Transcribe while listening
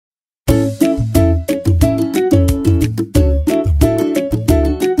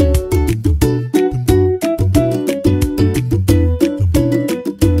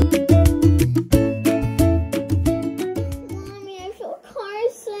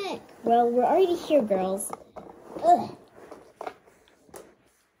Well, we're already here, girls. Ugh.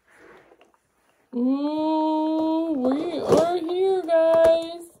 Ooh, we are here,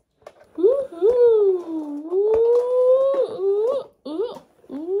 guys. Woohoo!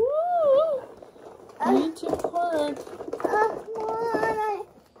 Ooh. We need to park. Come on.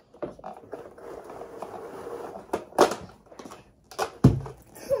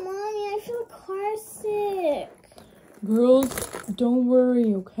 Come on, I feel car sick. Girls, don't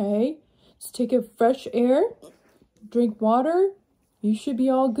worry, okay? Just take a fresh air, drink water. You should be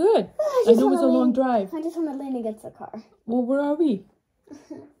all good. I know it's a long drive. I just want to lean against the car. Well, where are we?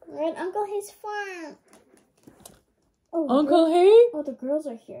 We're at Uncle Hay's farm. Oh, Uncle Hay? Oh, the girls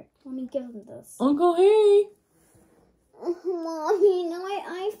are here. Let me give them this. Uncle Hay? Mommy, now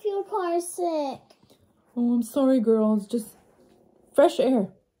I feel car sick. Oh, I'm sorry, girls. Just fresh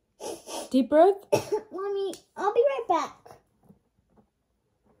air. Deep breath. Mommy, I'll be right back.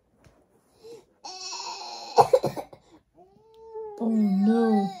 Oh,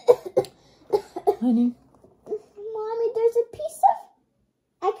 no. Honey. Mommy, there's a piece of...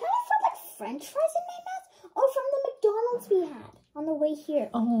 I kind of felt like French fries in my mouth. Oh, from the McDonald's we had on the way here.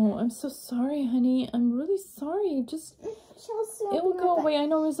 Oh, I'm so sorry, honey. I'm really sorry. Just... Chelsea, it will go away. I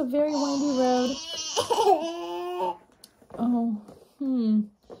know it's a very windy road. Oh,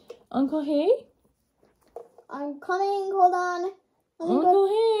 Uncle Hay? I'm coming. Hold on. Uncle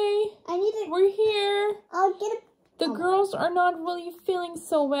Hay. I need it. We're here. I'll get it. The girls are not really feeling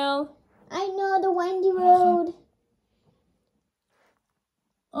so well. I know, the windy road.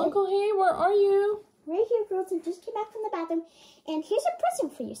 Uncle Hay, where are you? Right here, girls. I just came back from the bathroom. And here's a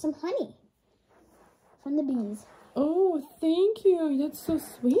present for you. Some honey. From the bees. Oh, thank you. That's so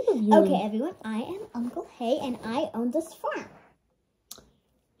sweet of you. Okay, everyone. I am Uncle Hay, and I own this farm.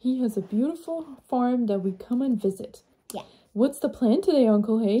 He has a beautiful farm that we come and visit. Yeah. What's the plan today,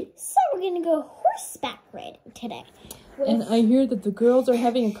 Uncle Hay? So we're going to go horseback riding today. And I hear that the girls are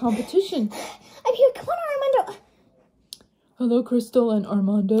having a competition. I'm here. Come on, Armando. Hello, Crystal and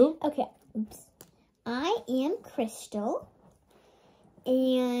Armando. Okay. Oops. I am Crystal.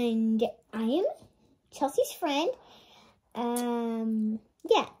 And I am Chelsea's friend.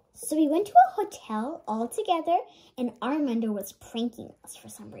 Yeah. So we went to a hotel all together, and Armando was pranking us for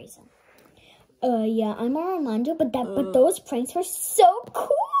some reason. Yeah, I'm Armando, but those pranks were so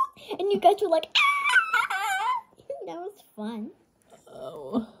cool, and you guys were like, ah! That was fun.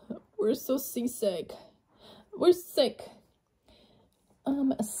 Oh, we're so seasick. We're sick.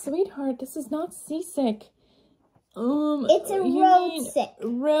 Sweetheart, this is not seasick. It's a road sick.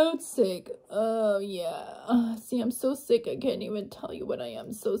 Road sick. Oh, yeah. See, I'm so sick. I can't even tell you what I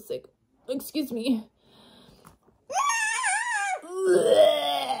am. So sick. Excuse me.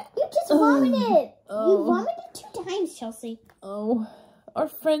 You just vomited. Oh. You vomited 2 times, Chelsea. Oh, our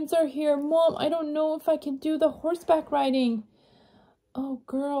friends are here. Mom, I don't know if I can do the horseback riding. Oh,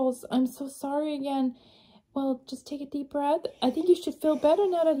 girls, I'm so sorry again. Well, just take a deep breath. I think you should feel better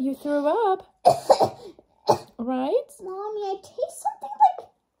now that you threw up. Right? Mommy, I taste something like...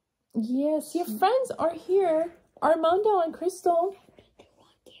 Yes, your friends are here. Armando and Crystal.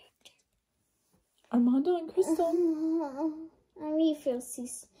 Armando and Crystal. I really feel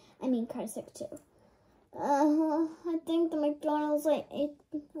car sick too. I think the McDonald's I ate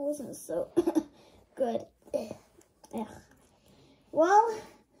wasn't so good. Ugh. Well,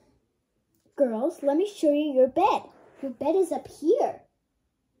 girls, let me show you your bed. Your bed is up here.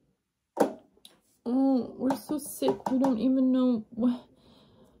 Oh, we're so sick. We don't even know what.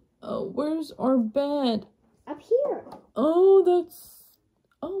 Oh, where's our bed? Up here. Oh, that's...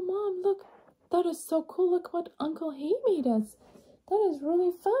 Oh, Mom, look. That is so cool. Look what Uncle Hay made us. That is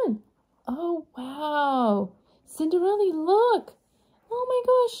really fun. Oh, wow. Cinderelly, look. Oh, my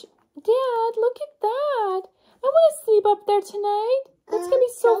gosh. Dad, look at that. I want to sleep up there tonight. That's going to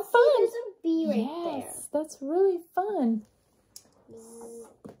be so Chelsea, fun. There's a bee right there. Yes, that's really fun.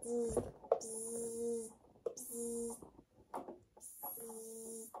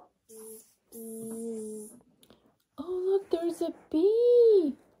 Oh, look, there's a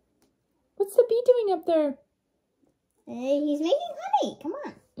bee. What's the bee doing up there? Hey, he's making honey. Come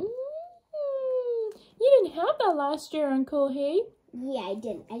on. You didn't have that last year, Uncle Hay. Yeah, I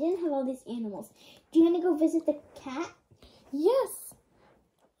didn't. I didn't have all these animals. Do you want to go visit the cat? Yes.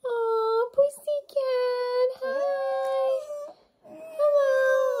 Oh, pussycat. Hi. Hello,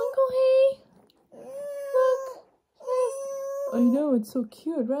 Uncle Hay. Look. Yes. I know, it's so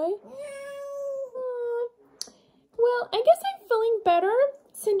cute, right? Well, I guess I'm feeling better.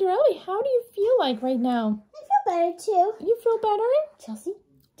 Cinderelly, how do you feel like right now? I feel better too. You feel better? Chelsea,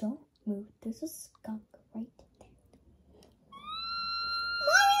 don't move. There's a skunk right there.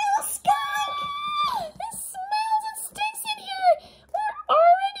 Mommy, there's a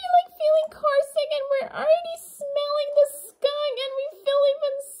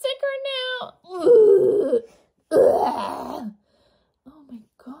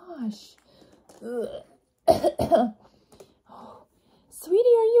gosh. Oh, sweetie,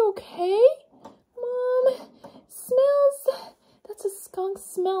 are you okay? Mom, smells. That's a skunk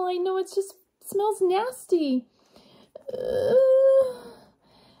smell. I know, it just smells nasty.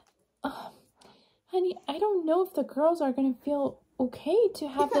 Honey, I don't know if the girls are going to feel okay to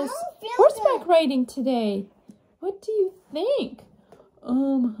have this horseback riding today. What do you think?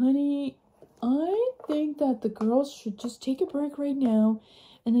 Honey, I think that the girls should just take a break right now,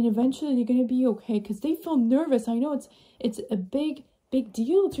 and then eventually they're going to be okay because they feel nervous. I know it's a big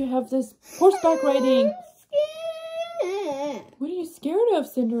deal to have this horseback riding. What are you scared of,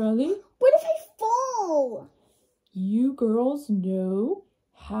 Cinderelly? What if I fall? You girls know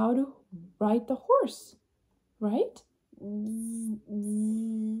how to ride the horse, right? You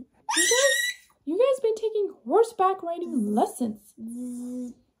guys been taking horseback riding lessons.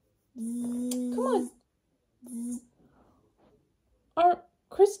 Come on.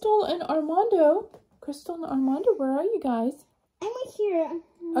 Crystal and Armando, where are you guys? I'm right here.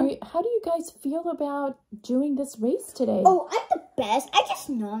 How do you guys feel about doing this race today? Oh, I'm the best. I just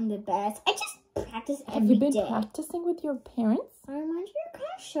know I'm the best. I just practice every day. Have you been practicing with your parents? Armando, you're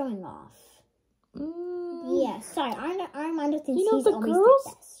kind of showing off. Yeah, sorry. Armando thinks he's always the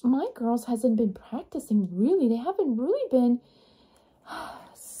best. My girls hasn't been practicing, really. They haven't really been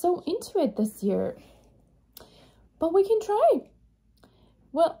so into it this year. But we can try.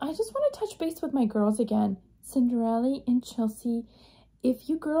 Well, I just want to touch base with my girls again. Cinderelly and Chelsea, if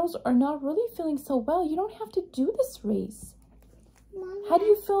you girls are not really feeling so well, you don't have to do this race. Mommy, how do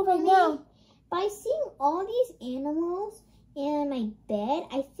you feel right now? By seeing all these animals in my bed,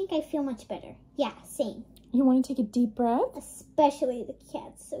 I think I feel much better. Yeah, same. You want to take a deep breath? Especially the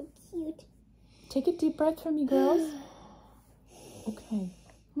cat's so cute. Take a deep breath for me, girls. Okay.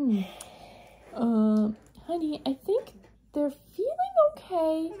 Honey, I think they're feeling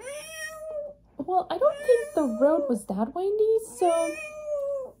okay. Well, I don't think the road was that windy, so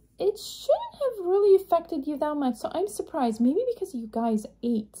it shouldn't have really affected you that much. So I'm surprised, maybe because you guys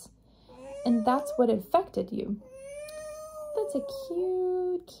ate, and that's what affected you. That's a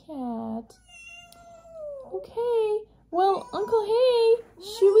cute cat. Okay, well, Uncle Hay,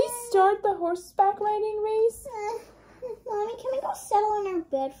 should we start the horseback riding race? Mommy, can we go settle in our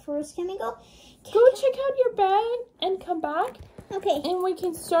bed first? Can we go? Check out your bed and come back. Okay. And we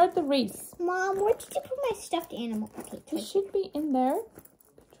can start the race. Mom, where did you put my stuffed animal? Okay, it should be in there.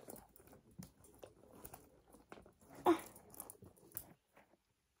 Okay,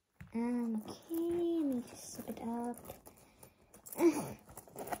 let me just zip it up.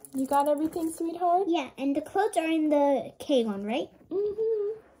 You got everything, sweetheart? Yeah, and the clothes are in the K one, right?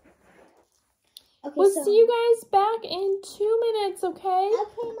 Okay, we'll see you guys back in 2 minutes, okay?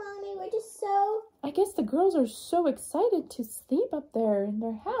 Okay, Mommy, we're just so... I guess the girls are so excited to sleep up there in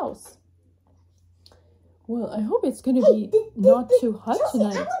their house. Well, I hope it's going to be not too hot Chelsea,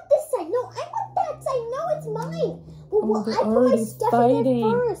 tonight. I want this side. No, I want that side. No, it's mine. Well, they're I put my already stuffing fighting.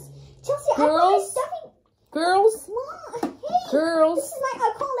 there first. Chelsea, Girls, I put my stuffing... Girls, Mom, hey, girls. This is my...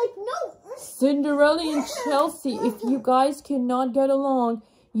 I call like, no. Cinderelly and Chelsea, if you guys cannot get along,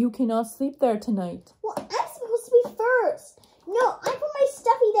 you cannot sleep there tonight. Well, I'm supposed to be first. No, I put my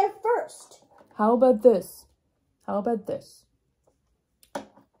stuffy there first. How about this?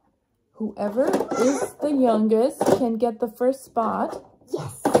 Whoever is the youngest can get the first spot.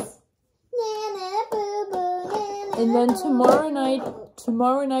 Yes. And then tomorrow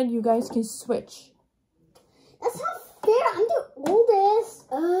night you guys can switch. That's not fair. I'm the oldest.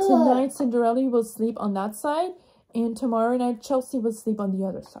 Tonight, Cinderelly will sleep on that side. And tomorrow night, Chelsea will sleep on the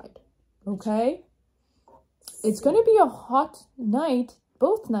other side. Okay? It's going to be a hot night,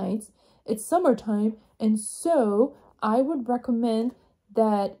 both nights. It's summertime. And so, I would recommend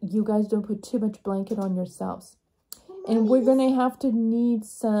that you guys don't put too much blanket on yourselves. And we're going to have to need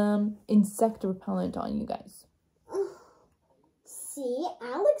some insect repellent on you guys. See,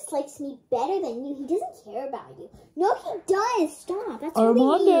 Alex likes me better than you. He doesn't care about you. No, he does. Stop. That's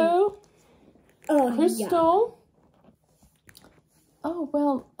Armando. Really mean. Crystal. Yeah. Oh,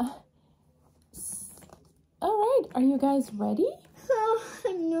 well, all right. Are you guys ready? Oh,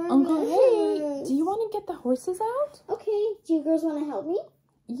 I'm nervous. Uncle Hay, do you want to get the horses out? Okay. Do you girls want to help me?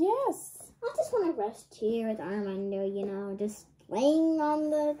 Yes. I just want to rest here with Armando, you know, just laying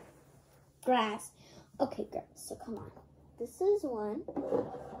on the grass. Okay, girls, so come on. This is one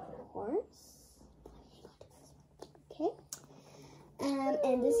horse. Okay.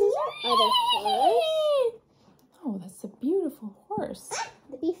 And this is our other horse. Oh, that's a beautiful horse. Ah,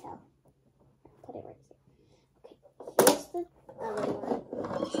 the bee fell. Put it right here. Okay, here's the other one.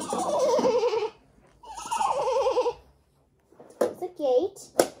 There's the gate.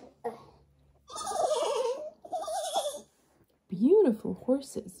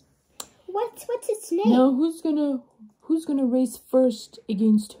 horses. What's its name? Now who's gonna race first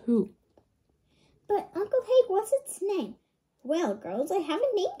against who? But Uncle Hank, what's its name? Well, girls, I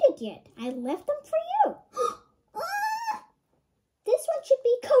haven't named it yet. I left them for you. This one should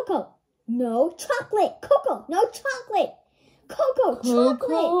be Coco. No chocolate. Coco, no chocolate. Coco, chocolate.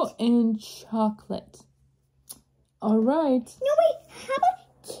 Cocoa and chocolate. All right. No, wait. How about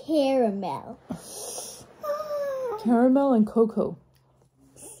caramel? Caramel and cocoa.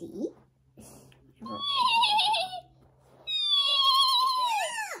 See?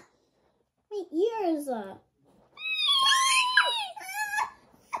 My ears are...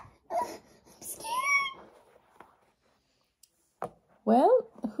 I'm scared. Well,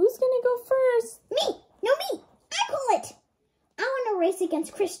 who's gonna go first? Me! No, me! I call it! I want to race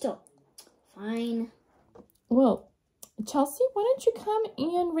against Crystal. Fine. Well, Chelsea, why don't you come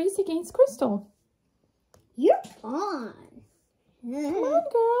and race against Crystal? You're on. Come on,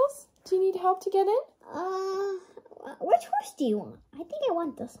 girls. Do you need help to get in? Which horse do you want? I think I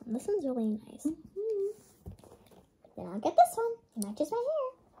want this one. This one's really nice. Then I'll get this one. It matches my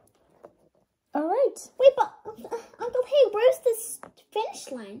hair. All right. Wait, but Uncle, hey, where's this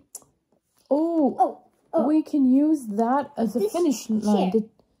finish line? Oh. We can use that as a finish line.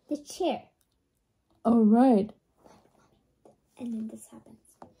 The chair. All right. And then this happens.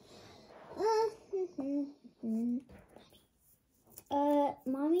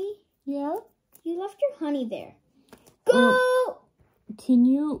 Mommy? Yeah? You left your honey there. Go! Can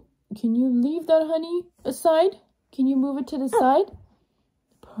you leave that honey aside? Can you move it to the side?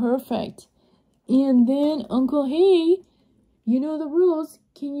 Perfect. And then, Uncle Hey, you know the rules.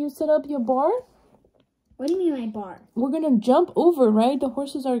 Can you set up your bar? What do you mean my bar? We're going to jump over, right? The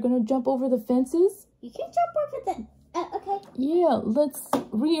horses are going to jump over the fences. You can jump over the... okay. Yeah, let's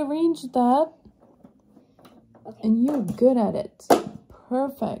rearrange that. Okay. And you're good at it.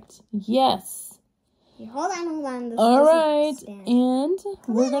 Perfect. Yes. Okay, hold on. This all doesn't right. stand. And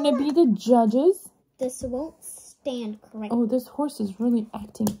we're going to be the judges. This won't stand correctly. Oh, this horse is really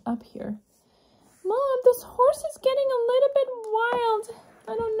acting up here. Mom, this horse is getting a little bit wild.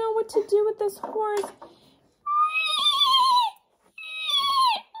 I don't know what to do with this horse.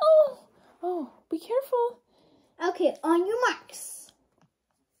 Oh, be careful. Okay, on your marks.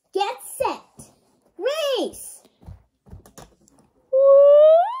 Get set. Race.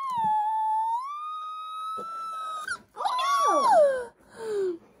 Oh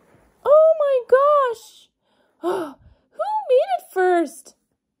no! Oh my gosh. Who made it first?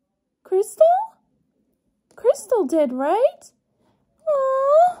 Crystal? Crystal did, right?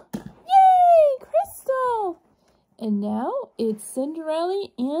 Aww. Yay, Crystal. And now it's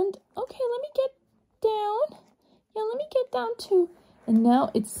Cinderelly and... Okay, let me get down. Yeah, let me get down too. And now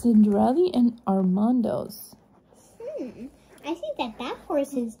it's Cinderelly and Armando's. I think that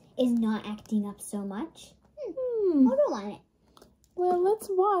horse is not acting up so much. I'll go on it. Well, let's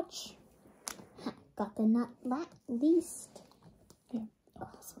watch. Got the nut least. Yeah. Oh,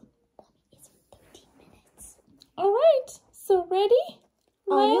 this one is 13 minutes. All right. So ready?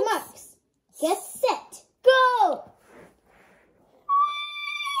 On your marks. Get set. Go!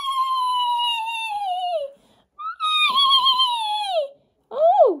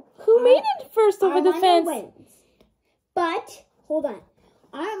 Oh, who made it first over the fence? Wins. But, hold on.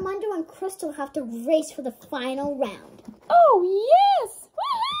 Armando and Crystal have to race for the final round. Oh, yes!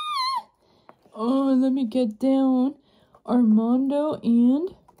 Oh, let me get down. Armando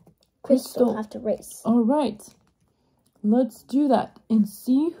and Crystal have to race. All right. Let's do that and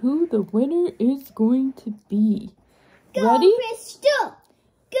see who the winner is going to be. Go, ready? Crystal!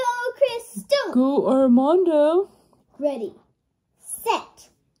 Go, Crystal! Go, Armando. Ready. Set.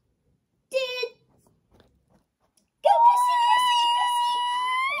 Did. Go, Crystal!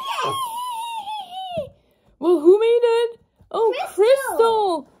 Yes! Well, who made it? Oh,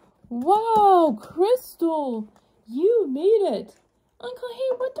 Crystal! Wow, Crystal. You made it. Uncle,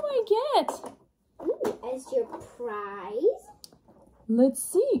 hey, what do I get? Ooh, as your prize. Let's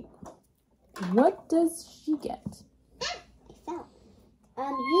see. What does she get? I fell.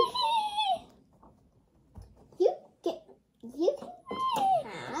 You can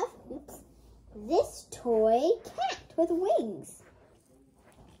have this toy cat with wings.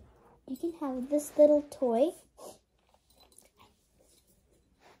 You can have this little toy.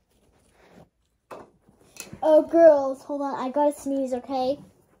 Oh, girls, hold on. I gotta sneeze, okay?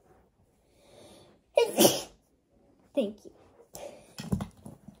 Thank you.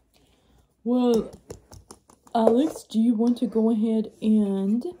 Well, Alex, do you want to go ahead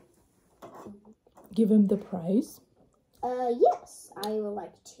and give him the prize? Yes, I would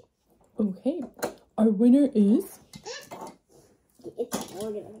like to. Okay. Our winner is... It's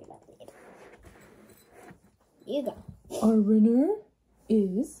we're gonna do that later. You go. Our winner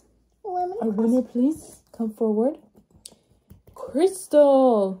is... Our winner, please come forward.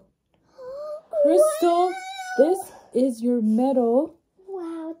 Crystal. Crystal, Wow. this is your medal.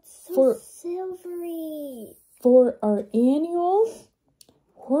 Wow, it's so silvery. For our annual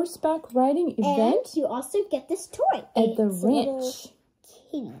horseback riding event. And you also get this toy. At the ranch.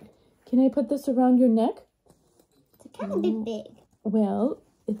 Can I put this around your neck? It's kind of a bit big. Well,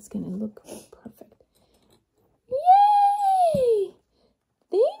 it's going to look perfect. Yay!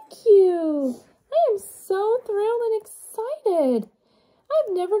 Thank you. I am so thrilled and excited.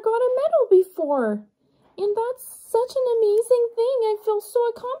 I've never got a medal before. And that's such an amazing thing. I feel so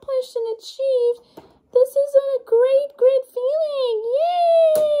accomplished and achieved. This is a great, great feeling.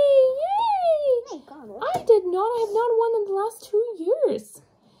 Yay! Yay! Oh my God. I have not won in the last 2 years.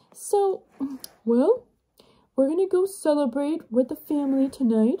 So, well, we're going to go celebrate with the family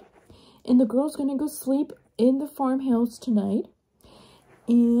tonight. And the girl's going to go sleep in the farmhouse tonight.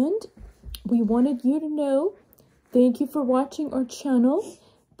 And we wanted you to know, thank you for watching our channel.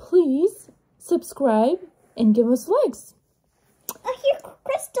 Please subscribe and give us likes. Oh, here,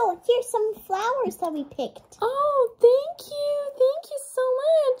 Crystal, here's some flowers that we picked. Oh, thank you. Thank you so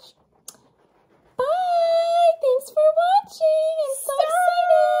much. Bye. Thanks for watching. I'm so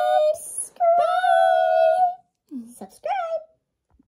excited. Bye. Subscribe.